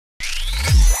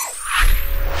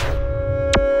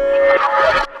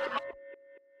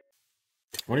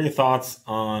What are your thoughts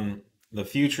on the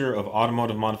future of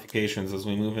automotive modifications as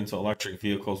we move into electric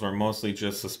vehicles where mostly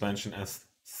just suspension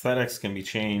aesthetics can be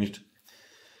changed,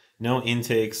 no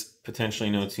intakes, potentially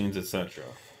no tunes, etc.?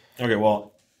 Okay,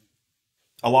 well,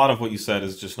 a lot of what you said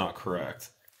is just not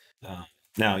correct. Uh,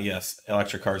 Now, yes,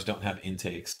 electric cars don't have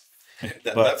intakes,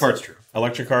 That but part's true.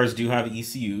 electric cars do have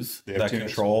ECUs They have that tuners.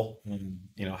 control,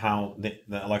 how the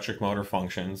electric motor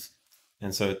functions.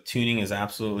 And so tuning is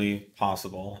absolutely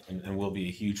possible and will be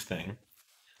a huge thing.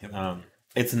 Yep.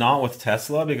 It's not with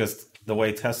Tesla because the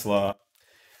way Tesla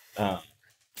uh,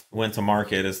 went to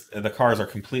market is the cars are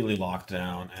completely locked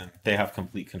down and they have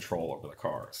complete control over the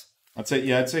cars. I'd say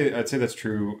that's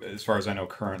true as far as I know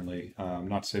currently.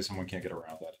 Not to say someone can't get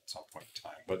around that at some point in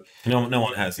time, but No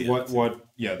one has yet.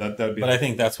 yeah, that'd be But I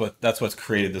think that's what's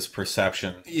created this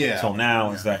perception yeah, until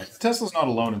now is yeah. that Tesla's not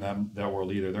alone in that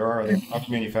world either. There are other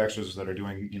manufacturers that are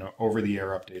doing over the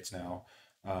air updates now.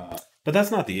 Uh, but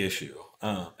that's not the issue.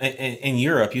 In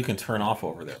Europe, you can turn off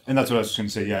over there. and that's what I was going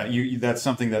to say. Yeah, that's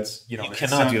something that's You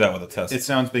cannot do that with a Tesla. it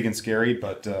sounds big and scary,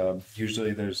 but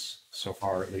usually there's so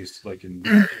far at least like in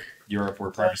Europe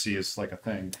where privacy is like a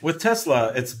thing. With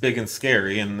Tesla, it's big and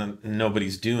scary, and then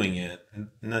nobody's doing it. And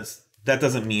that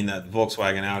doesn't mean that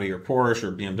Volkswagen, Audi, or Porsche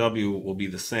or BMW will be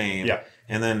the same. Yeah.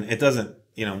 And then it doesn't.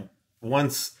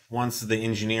 Once the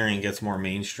engineering gets more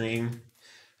mainstream,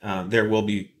 there will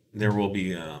be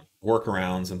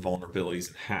workarounds and vulnerabilities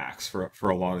and hacks for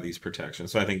a lot of these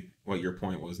protections. So I think what your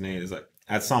point was, Nate, is that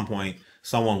at some point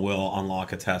someone will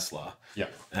unlock a Tesla, Yeah.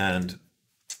 and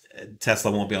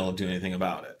Tesla won't be able to do anything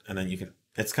about it. And then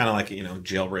it's kind of like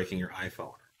jailbreaking your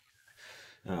iPhone.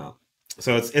 Uh,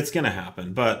 so it's gonna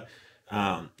happen, but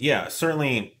yeah,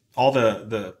 certainly all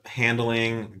the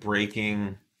handling,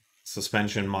 braking,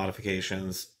 suspension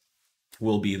modifications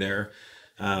will be there.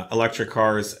 Electric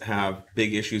cars have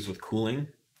big issues with cooling.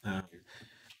 Uh,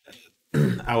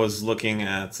 I was looking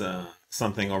at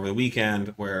something over the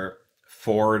weekend where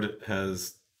Ford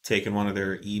has taken one of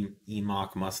their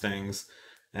E-Mach Mustangs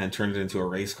and turned it into a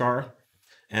race car.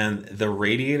 And the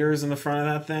radiators in the front of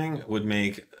that thing would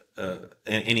make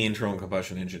any internal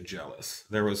combustion engine jealous.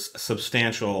 There was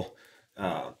substantial,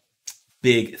 uh,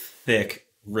 big, thick,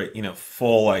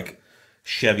 full like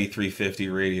Chevy 350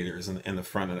 radiators in the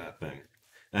front of that thing,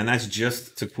 and that's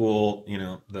just to cool,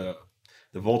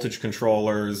 the voltage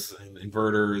controllers and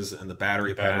inverters and the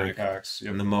battery Battery pack packs.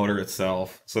 Yep. and the motor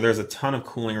itself. So there's a ton of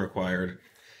cooling required.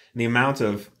 And the amount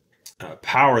of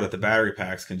power that the battery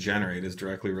packs can generate is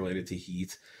directly related to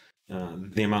heat.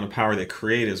 The amount of power they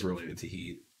create is related to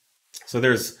heat. So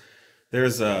there's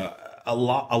a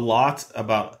lot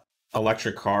about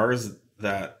electric cars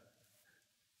that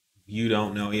you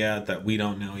don't know yet, that we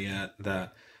don't know yet,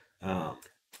 that um,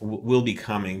 will be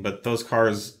coming. But those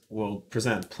cars will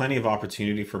present plenty of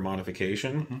opportunity for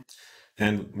modification, Mhm.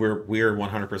 and we're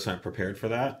 100% prepared for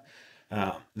that.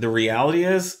 The reality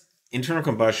is, internal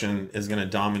combustion is going to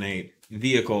dominate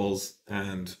vehicles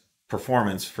and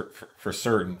performance for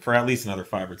certain for at least another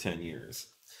 5 or 10 years.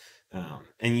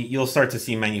 And you'll start to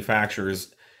see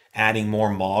manufacturers adding more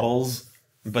models,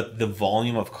 but the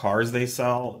volume of cars they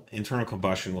sell, internal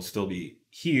combustion will still be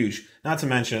huge. Not to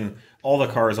mention all the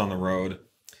cars on the road.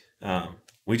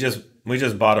 We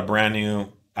just bought a brand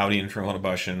new Audi internal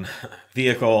combustion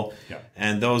vehicle, Yeah.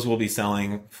 and those will be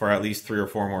selling for at least 3 or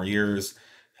 4 more years.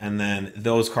 And then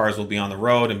those cars will be on the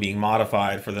road and being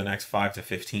modified for the next 5 to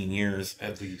 15 years.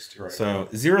 At least, right. So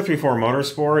 034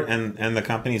 Motorsport and the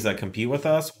companies that compete with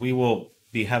us, we will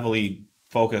be heavily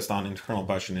focused on internal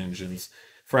combustion engines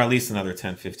for at least another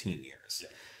 10, 15 years.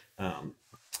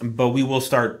 But we will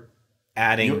start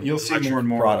adding You'll see electric more and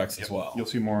more products yep, as well. You'll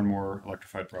see more and more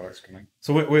electrified products coming.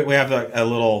 So we have a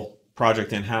little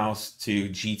project in-house to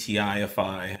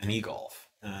GTI-ify an e-Golf.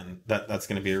 And that's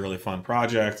going to be a really fun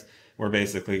project. We're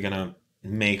basically going to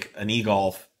make an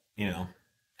e-Golf,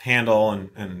 handle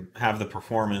and have the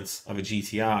performance of a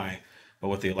GTI, but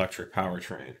with the electric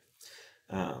powertrain.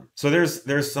 So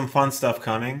there's some fun stuff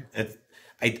coming.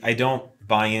 I don't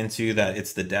buy into that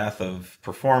it's the death of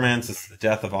performance, it's the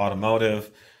death of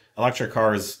automotive. Electric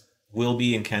cars will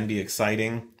be and can be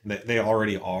exciting. They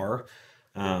already are.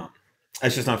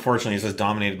 It's just unfortunately it's just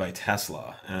dominated by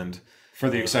Tesla. And For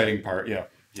the exciting part, yeah.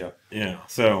 Yeah. yeah,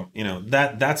 so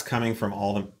that's coming from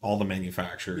all the Yeah,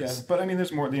 manufacturers. but I mean,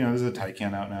 there's more. There's a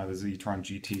Taycan out now. There's the e-tron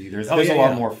GT. There's Oh there's yeah, a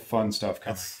lot yeah. more fun stuff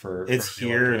coming It's for the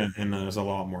here, electric. and there's a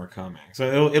lot more coming.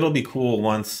 So it'll be cool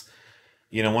once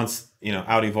Audi,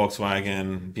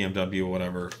 Volkswagen, BMW,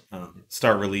 whatever,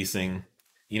 start releasing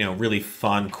really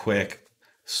fun, quick,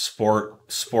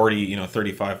 sporty,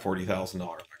 $35,000-$40,000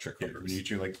 electric Yeah, when cars. you get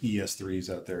your like ES3s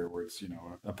out there, where it's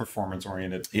a performance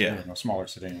oriented, Yeah. smaller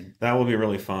sedan. That will be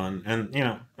really fun, and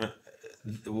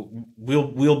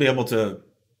we'll be able to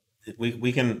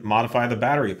we can modify the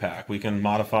battery pack. We can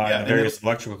modify the various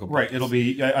electrical components. Right. It'll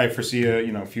be. I foresee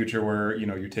a future where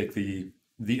you take the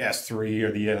S3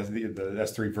 or the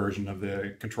S3 version of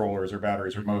the controllers or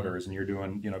batteries or motors, and you're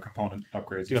doing component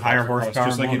upgrades. Do higher horsepower,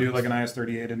 just like you do motors. like an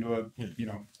IS38 into a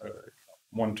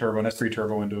one turbo, an S3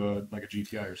 turbo into a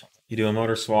GTI or something. You do a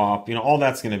motor swap. All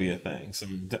that's going to be a thing. So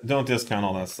don't discount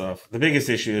all that stuff. The biggest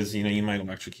issue is you might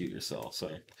electrocute yourself. So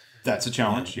That's a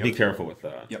challenge. be careful with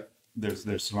that. Yep. There's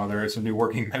some new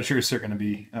working measures that are going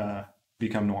to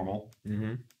become normal.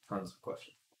 Mm-hmm. Tons of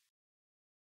questions.